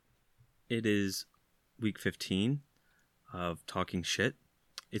It is week 15 of Talking Shit.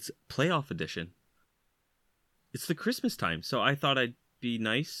 It's playoff edition. It's the Christmas time, so I thought I'd be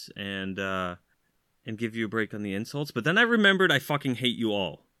nice and give you a break on the insults. But then I remembered I fucking hate you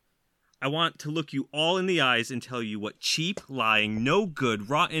all. I want to look you all in the eyes and tell you what cheap, lying, no good,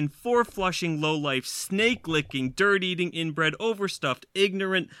 rotten, four-flushing, low-life, snake-licking, dirt-eating, inbred, overstuffed,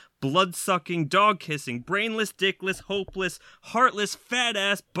 ignorant, blood-sucking, dog-kissing, brainless, dickless, hopeless, heartless,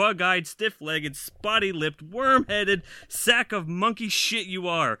 fat-ass, bug-eyed, stiff-legged, spotty-lipped, worm-headed sack of monkey shit you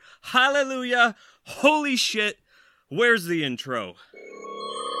are. Hallelujah! Holy shit! Where's the intro?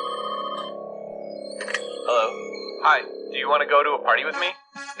 Hello. Hi. Do you want to go to a party with me?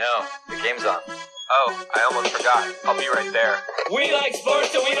 No, the game's on. Oh, I almost forgot. I'll be right there. We like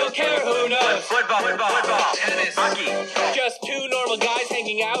sports and we don't care who knows. Football, tennis, hockey. Just two normal guys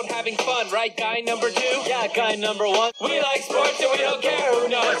hanging out, having fun, right? Guy number two? Yeah, guy number one. We like sports and we don't care who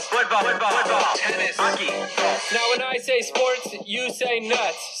knows. Football, tennis, hockey. Now when I say sports, you say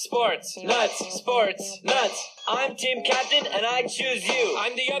nuts. Sports, nuts, sports, nuts. I'm team captain and I choose you.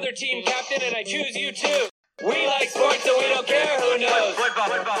 I'm the other team captain and I choose you too. We like sports and we don't care who knows. Football.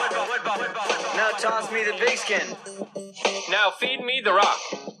 Now toss me the big skin. Now feed me the rock.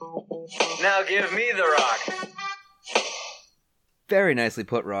 Now give me the rock. Very nicely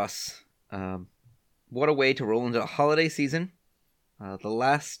put, Ross. What a way to roll into a holiday season. The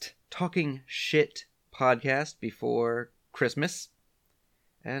last Talking Shit podcast before Christmas.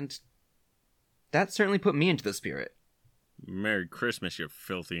 And that certainly put me into the spirit. Merry Christmas, you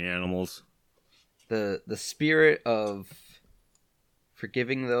filthy animals. The spirit of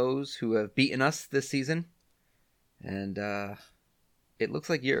forgiving those who have beaten us this season. And it looks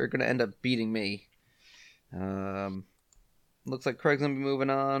like you're going to end up beating me. Looks like Craig's going to be moving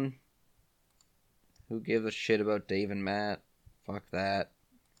on. Who gives a shit about Dave and Matt? Fuck that.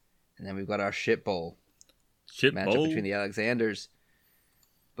 And then we've got our shit bowl. Matchup between the Alexanders.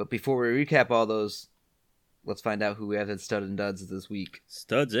 But before we recap all those, let's find out who we have at Studs and Duds this week.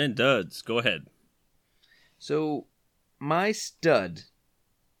 Studs and Duds. Go ahead. So, my stud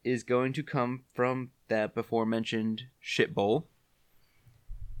is going to come from that before-mentioned shit bowl.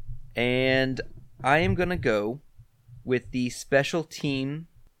 And I am going to go with the special team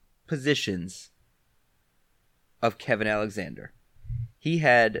positions of Kevin Alexander. He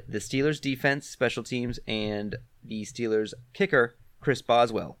had the Steelers' defense, special teams, and the Steelers' kicker, Chris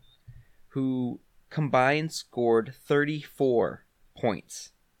Boswell, who combined scored 34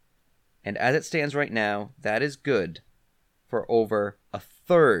 points. And as it stands right now, that is good for over a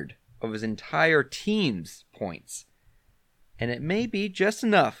third of his entire team's points. And it may be just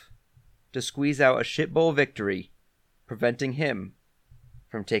enough to squeeze out a shit bowl victory, preventing him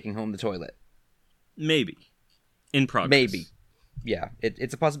from taking home the toilet. Maybe. In progress. Maybe. Yeah,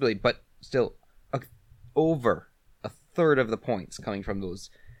 it's a possibility, but still, over a third of the points coming from those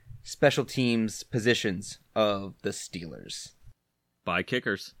special teams positions of the Steelers. By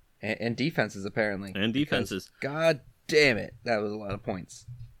kickers. And defenses, apparently. And defenses. Because, God damn it, that was a lot of points.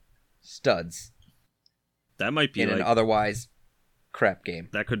 Studs. That might be in an otherwise crap game.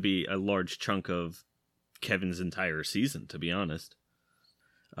 That could be a large chunk of Kevin's entire season, to be honest.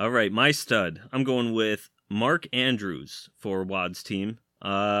 All right, my stud. I'm going with Mark Andrews for Wad's team.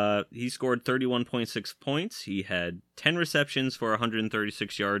 He scored 31.6 points. He had 10 receptions for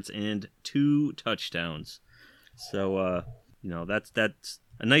 136 yards and 2 touchdowns. So, that's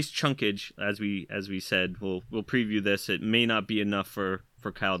a nice chunkage, as we said. We'll preview this. It may not be enough for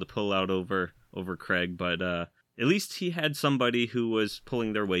Kyle to pull out over Craig, but at least he had somebody who was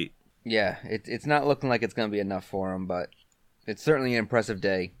pulling their weight. Yeah, it's not looking like it's going to be enough for him, but it's certainly an impressive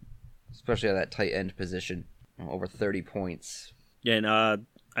day, especially at that tight end position. Over 30 points. Yeah, and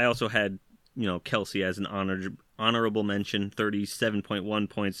I also had Kelsey as an honorable mention, 37.1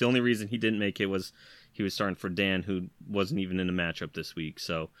 points. The only reason he didn't make it was he was starting for Dan, who wasn't even in the matchup this week.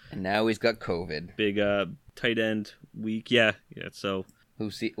 So, and now he's got COVID. Big tight end week. Yeah. So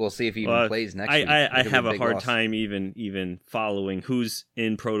we'll see if he even plays next week. I have a hard time even following who's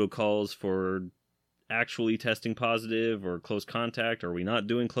in protocols for actually testing positive or close contact. Are we not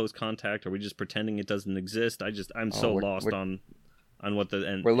doing close contact? Are we just pretending it doesn't exist? I'm so lost on what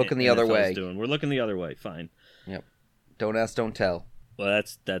the we're looking the other way. Doing. We're looking the other way. Fine. Yep. Don't ask, don't tell. Well,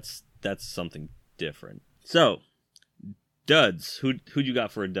 that's something different. So, duds. Who'd you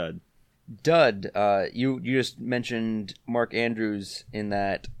got for a dud? Dud. You just mentioned Mark Andrews in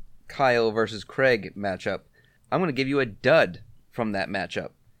that Kyle versus Craig matchup. I'm going to give you a dud from that matchup.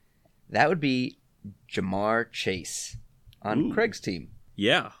 That would be Jamar Chase on Craig's team.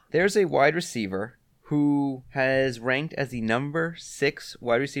 Yeah. There's a wide receiver who has ranked as the number 6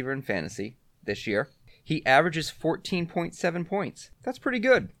 wide receiver in fantasy this year. He averages 14.7 points. That's pretty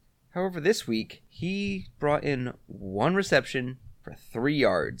good. However, this week, he brought in 1 reception for 3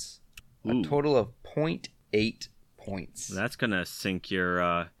 yards. Ooh. A total of 0.8 points. That's going to sink your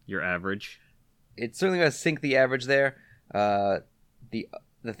average. It's certainly going to sink the average there. The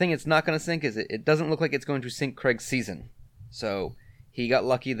thing it's not going to sink is it doesn't look like it's going to sink Craig's season. So he got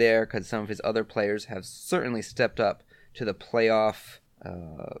lucky there because some of his other players have certainly stepped up to the playoff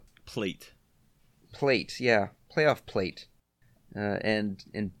plate. Playoff plate,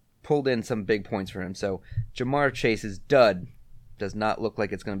 and pulled in some big points for him. So Jamar Chase's dud does not look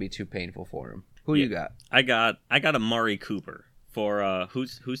like it's going to be too painful for him. Who you got? I got Amari Cooper for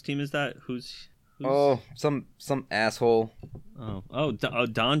whose team is that? Who's Oh, some asshole.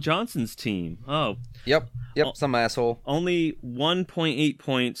 Don Johnson's team. Oh, yep, some asshole. Only 1.8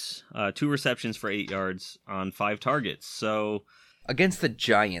 points, 2 receptions for 8 yards on 5 targets. So against the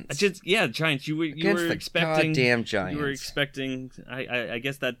Giants. Giants. You were expecting goddamn Giants. You were expecting. I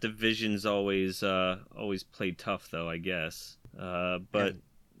guess that division's always played tough though. I guess, but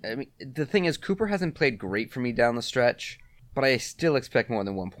I mean, the thing is, Cooper hasn't played great for me down the stretch, but I still expect more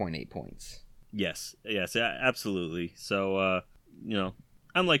than 1.8 points. Yes, absolutely. So,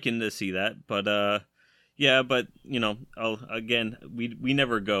 I'm liking to see that, but again, we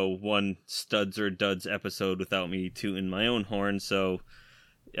never go one studs or duds episode without me tooting my own horn. So,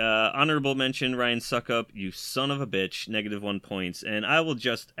 honorable mention, Ryan Suckup, you son of a bitch, -1 points, and I will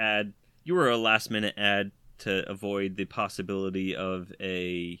just add, you were a last minute add to avoid the possibility of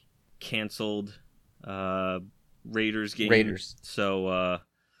a canceled Raiders game. So,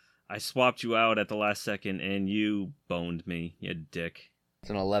 I swapped you out at the last second, and you boned me, you dick. It's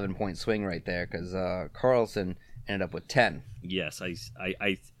an 11-point swing right there, because Carlson ended up with 10. Yes, I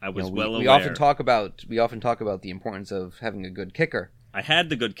was well aware. We often talk about the importance of having a good kicker. I had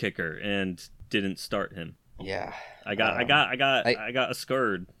the good kicker and didn't start him. Yeah, I got a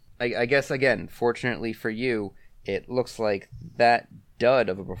scared. I guess again, fortunately for you, it looks like that dud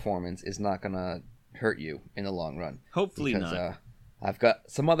of a performance is not gonna hurt you in the long run. Hopefully not. I've got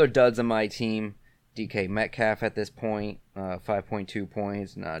some other duds on my team. DK Metcalf at this point, 5.2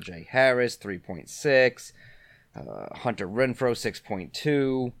 points. Najee Harris, 3.6. Hunter Renfrow,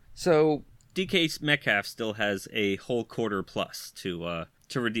 6.2. So DK Metcalf still has a whole quarter plus to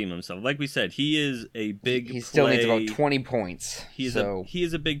redeem himself. Like we said, he is a big. He still needs about 20 points. He is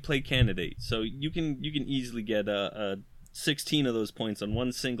a big play candidate. So you can easily get a 16 of those points on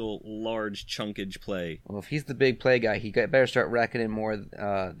one single large chunkage play. Well, if he's the big play guy, he better start racking in more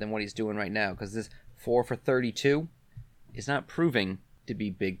than what he's doing right now, because this 4 for 32 is not proving to be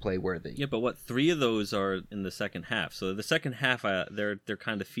big play worthy. Yeah, but 3 of those are in the second half. So the second half, they're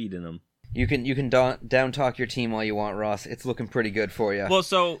kind of feeding them. You can down talk your team all you want, Ross. It's looking pretty good for you. Well,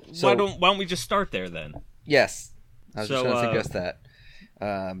 so why don't we just start there then? Yes, I was just going to suggest that.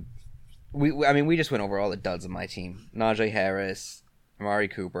 We just went over all the duds of my team. Najee Harris, Amari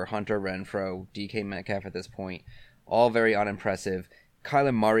Cooper, Hunter Renfrow, DK Metcalf at this point. All very unimpressive.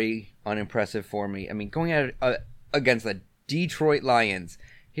 Kyler Murray, unimpressive for me. I mean, going at it against the Detroit Lions.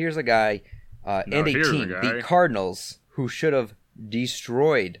 Here's a guy and a team, the Cardinals, who should have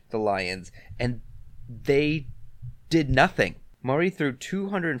destroyed the Lions, and they did nothing. Murray threw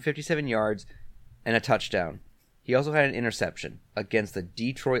 257 yards and a touchdown. He also had an interception against the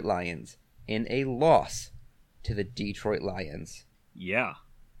Detroit Lions in a loss to the Detroit Lions. Yeah,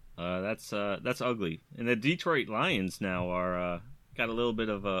 that's ugly. And the Detroit Lions now are got a little bit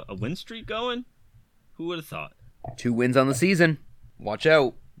of a win streak going. Who would have thought? 2 wins on the season. Watch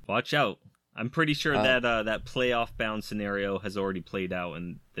out. Watch out. I'm pretty sure that playoff bound scenario has already played out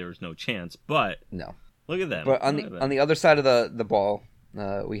and there's no chance. But no, look at them. But on the other side of the ball,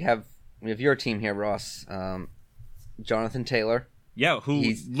 we have your team here, Ross. Jonathan Taylor. Yeah,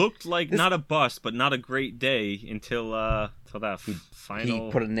 who looked like not a bust, but not a great day until that final.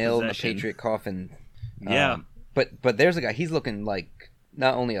 He put a nail possession. in the Patriot coffin. Yeah, but there's a guy. He's looking like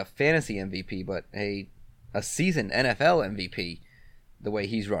not only a fantasy MVP, but a seasoned NFL MVP. The way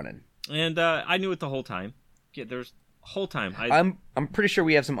he's running. And I knew it the whole time. Yeah, there's whole time. I'm pretty sure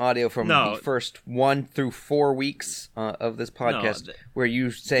we have some audio from the first 1 through 4 weeks of this podcast where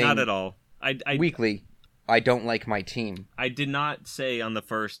you saying not at all. Weekly. I don't like my team. I did not say on the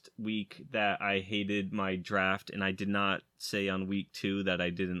first week that I hated my draft, and I did not say on week 2 that I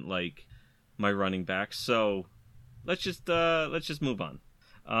didn't like my running back. So let's just move on.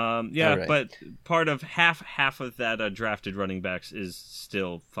 Right. But part of half of that drafted running backs is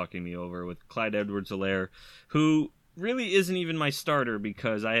still fucking me over with Clyde Edwards-Helaire, who really isn't even my starter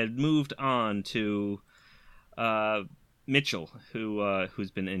because I had moved on to Mitchell,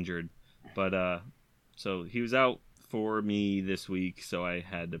 who's been injured. But so he was out for me this week, so I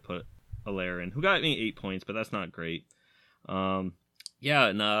had to put Allaire in, who got me 8 points, but that's not great. Yeah,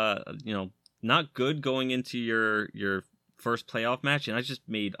 and not good going into your first playoff match, and I just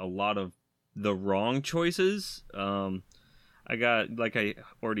made a lot of the wrong choices. I got, like I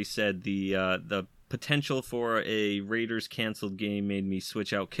already said, the potential for a Raiders canceled game made me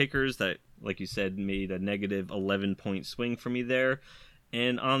switch out kickers that, like you said, made a negative 11-point swing for me there.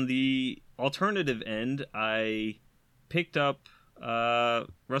 And on the alternative end, I picked up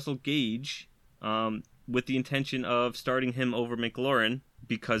Russell Gage with the intention of starting him over McLaurin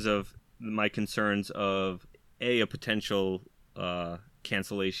because of my concerns of A, a potential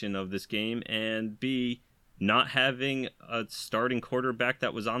cancellation of this game, and B, not having a starting quarterback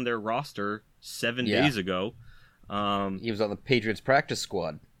that was on their roster 7 days ago. He was on the Patriots practice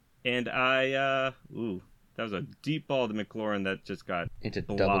squad. And that was a deep ball to McLaurin that just got into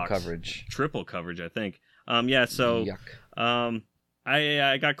blocked. Double coverage. Triple coverage, I think. Yuck.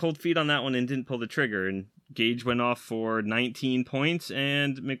 I got cold feet on that one and didn't pull the trigger, and Gage went off for 19 points,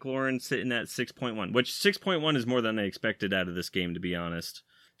 and McLaurin sitting at 6.1, which 6.1 is more than I expected out of this game, to be honest.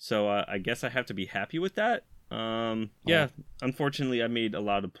 So I guess I have to be happy with that. Unfortunately, I made a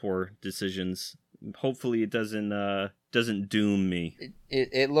lot of poor decisions. Hopefully, it doesn't doom me.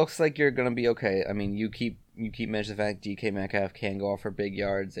 It looks like you're gonna be okay. I mean, you keep mentioning the fact DK Metcalf can go off for big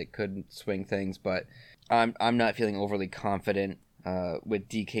yards. It could swing things, but I'm not feeling overly confident with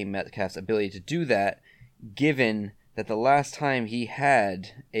DK Metcalf's ability to do that, given that the last time he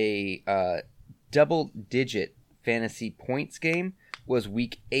had a double-digit fantasy points game was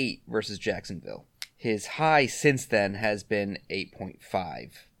Week 8 versus Jacksonville. His high since then has been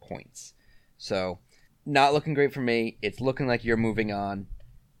 8.5 points. So, not looking great for me. It's looking like you're moving on.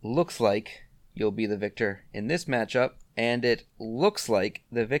 Looks like you'll be the victor in this matchup, and it looks like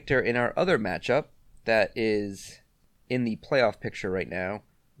the victor in our other matchup that is in the playoff picture right now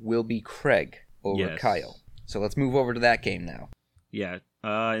will be Craig over Kyle. So let's move over to that game now. Yeah,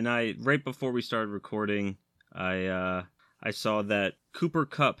 and right before we started recording, I saw that Cooper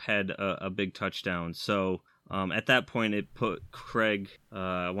Kupp had a big touchdown. So at that point, it put Craig,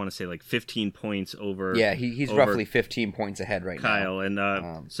 I want to say like 15 points over. Yeah, he's over roughly 15 points ahead right Kyle.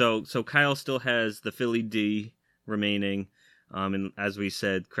 now. And so Kyle still has the Philly D remaining. And as we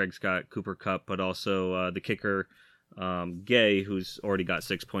said, Craig's got Cooper Kupp, but also the kicker, Gay, who's already got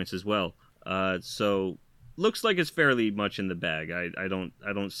 6 points as well. So looks like it's fairly much in the bag. I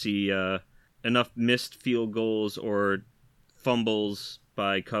don't see enough missed field goals or fumbles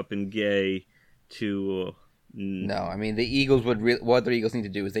by Kupp and Gay to. No, I mean the Eagles what the Eagles need to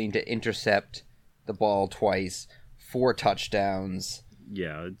do is they need to intercept the ball twice, 4 touchdowns.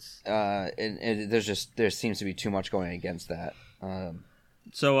 Yeah, it's and there seems to be too much going against that.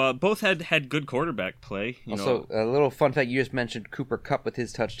 So both had good quarterback play. Also, a little fun fact: you just mentioned Cooper Kupp with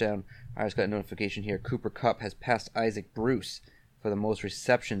his touchdown. I just got a notification here. Cooper Kupp has passed Isaac Bruce for the most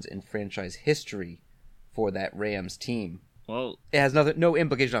receptions in franchise history for that Rams team. Well, it has no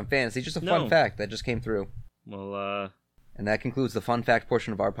implication on fantasy. Just a fun fact that just came through. Well, and that concludes the fun fact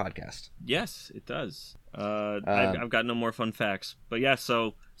portion of our podcast. Yes, it does. I've got no more fun facts, but yeah.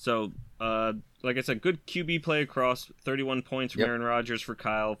 So like I said, good QB play across. 31 points from Aaron Rodgers for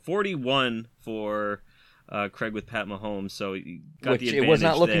Kyle, 41 for Craig with Pat Mahomes. So he got the advantage. It was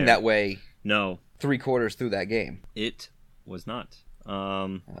not looking that way. No, 3 quarters through that game, it was not.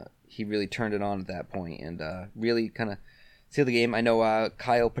 He really turned it on at that point and really kind of sealed the game. I know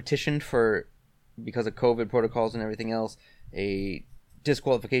Kyle petitioned for, because of COVID protocols and everything else, a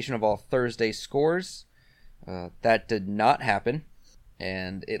disqualification of all Thursday scores. That did not happen,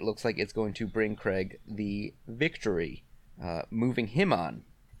 and it looks like it's going to bring Craig the victory, moving him on.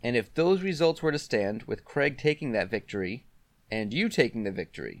 And if those results were to stand, with Craig taking that victory and you taking the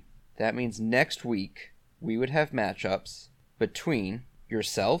victory, that means next week we would have matchups between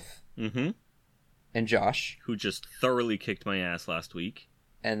yourself and Josh, who just thoroughly kicked my ass last week,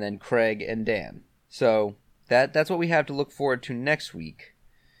 and then Craig and Dan. So that's what we have to look forward to next week,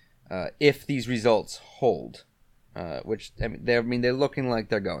 if these results hold, which they're looking like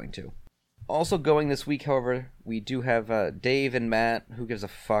they're going to. Also going this week, however, we do have Dave and Matt. Who gives a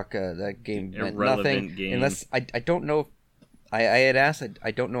fuck? That game meant nothing. Game. Unless I don't know. If, I had asked.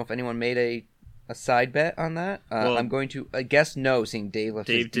 I don't know if anyone made a side bet on that. Well, I'm going to guess no, seeing Dave left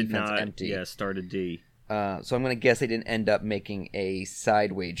his did defense not, empty. Yeah, started D. So I'm going to guess they didn't end up making a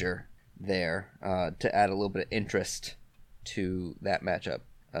side wager there to add a little bit of interest to that matchup.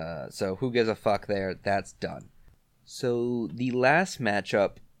 So who gives a fuck there? That's done. So the last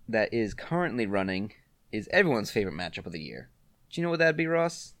matchup that is currently running is everyone's favorite matchup of the year. Do you know what that'd be,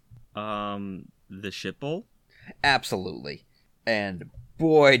 Ross? The Shit Bowl? Absolutely. And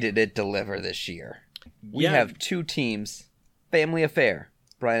boy, did it deliver this year. We have two teams, family affair.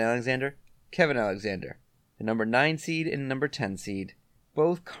 Brian Alexander, Kevin Alexander. The number 9 seed and number 10 seed.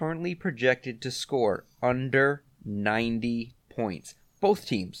 Both currently projected to score under 90 points. Both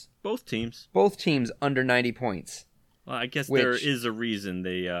teams. Both teams. Both teams under 90 points. Well, I guess there is a reason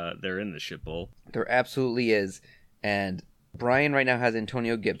they're in the Shit Bowl. There absolutely is. And Brian right now has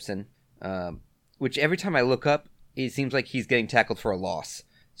Antonio Gibson, which every time I look up, it seems like he's getting tackled for a loss.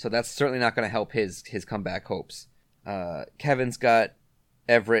 So that's certainly not going to help his comeback hopes. Kevin's got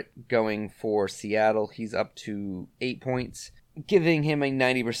Everett going for Seattle. He's up to 8 points, giving him a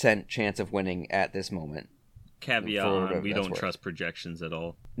 90% chance of winning at this moment. Caveat on, we don't trust projections at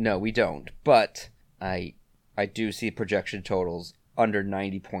all. No, we don't. But I do see projection totals under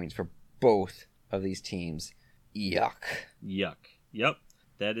 90 points for both of these teams. Yuck. Yuck. Yep.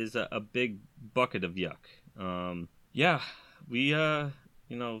 That is a big bucket of yuck. Yeah, we,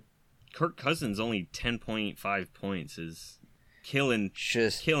 Kirk Cousins only 10.5 points is killing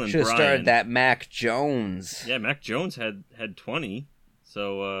Should Brian. have started that Mac Jones. Yeah, Mac Jones had 20.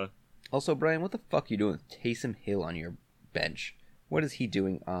 So, Also, Brian, what the fuck are you doing with Taysom Hill on your bench? What is he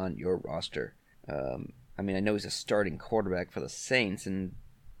doing on your roster? I mean, I know he's a starting quarterback for the Saints and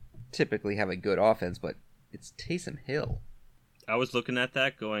typically have a good offense, but it's Taysom Hill. I was looking at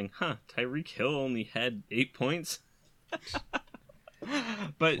that going, Tyreek Hill only had 8 points?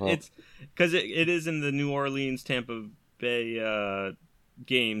 But it's because it is in the New Orleans Tampa Bay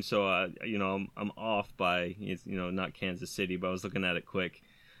game, so I'm off by not Kansas City, but I was looking at it quick.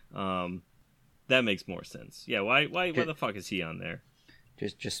 That makes more sense. Yeah, why the fuck is he on there?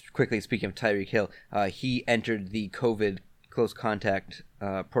 Just quickly speaking of Tyreek Hill, he entered the COVID close contact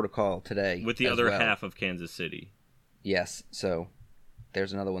protocol today with the other half of Kansas City. Yes, so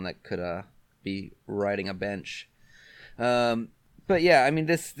there's another one that could be riding a bench. But yeah, I mean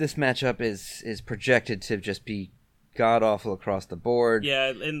this matchup is projected to just be god awful across the board. Yeah,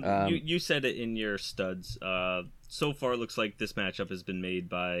 and you said it in your studs. So far, it looks like this matchup has been made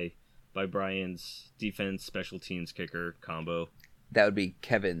by Brian's defense special teams kicker combo. That would be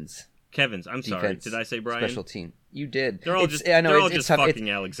Kevin's. I'm sorry. Did I say Brian? Special team. You did. They're all just fucking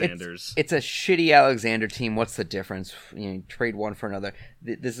Alexanders. It's a shitty Alexander team. What's the difference? Trade one for another.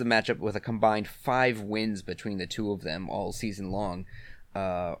 This is a matchup with a combined 5 wins between the two of them all season long.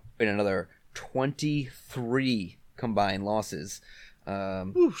 And another 23 combined losses.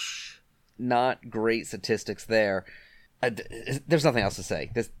 Whoosh. Not great statistics there. There's nothing else to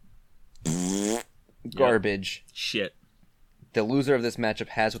say. This garbage. Yep. Shit. The loser of this matchup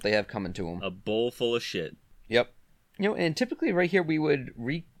has what they have coming to them. A bowl full of shit. Yep. And typically right here we would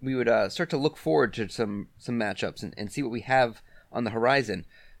start to look forward to some matchups and see what we have on the horizon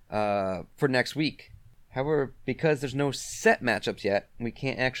for next week. However, because there's no set matchups yet, we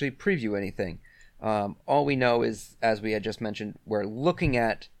can't actually preview anything. All we know is, as we had just mentioned, we're looking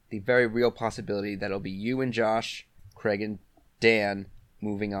at the very real possibility that it'll be you and Josh, Craig and Dan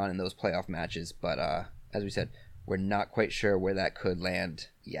moving on in those playoff matches. But as we said, we're not quite sure where that could land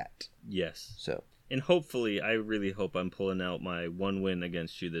yet. Yes. So, and hopefully, I really hope I'm pulling out my 1 win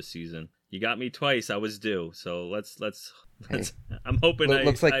against you this season. You got me twice. I was due. So let's. Hey, I'm hoping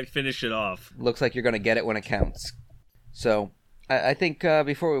I finish it off. Looks like you're going to get it when it counts. So I think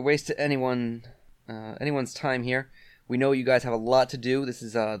before we waste anyone's time here, we know you guys have a lot to do. This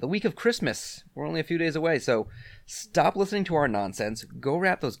is the week of Christmas. We're only a few days away, so stop listening to our nonsense. Go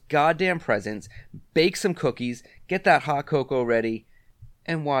wrap those goddamn presents, bake some cookies, get that hot cocoa ready,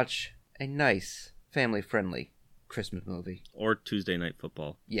 and watch a nice, family-friendly Christmas movie. Or Tuesday Night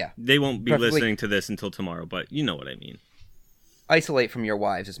Football. Yeah. They won't be listening to this until tomorrow, but you know what I mean. Isolate from your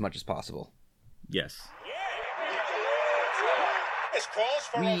wives as much as possible. Yes.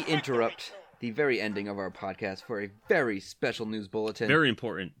 We interrupt the very ending of our podcast for a very special news bulletin. Very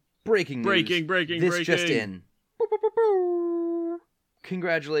important. Breaking news. This just in.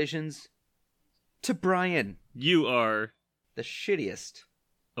 Congratulations to Brian. You are the shittiest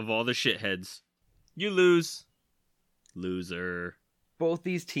of all the shitheads. You lose. Loser. Both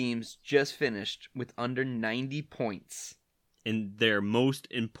these teams just finished with under 90 points in their most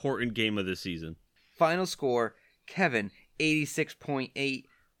important game of the season. Final score, Kevin 86.8.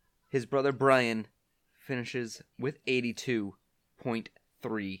 His brother Brian finishes with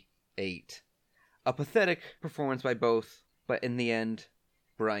 82.38. A pathetic performance by both, but in the end,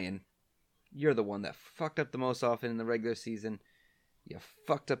 Brian, you're the one that fucked up the most often in the regular season. You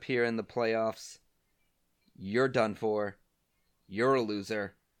fucked up here in the playoffs. You're done for. You're a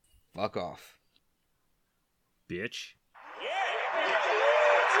loser. Fuck off. Bitch.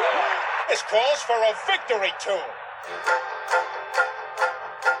 This calls for a victory tune.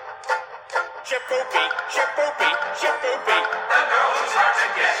 Shaboopy, shaboopy, shaboopy. The girl who's hard to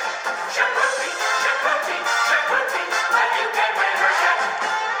get. Shaboopy, shaboopy, shaboopy. But you can win her yet.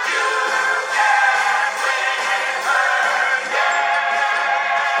 You can win her yet.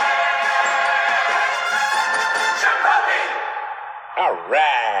 Shaboopy. All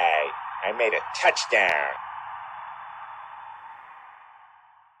right. I made a touchdown.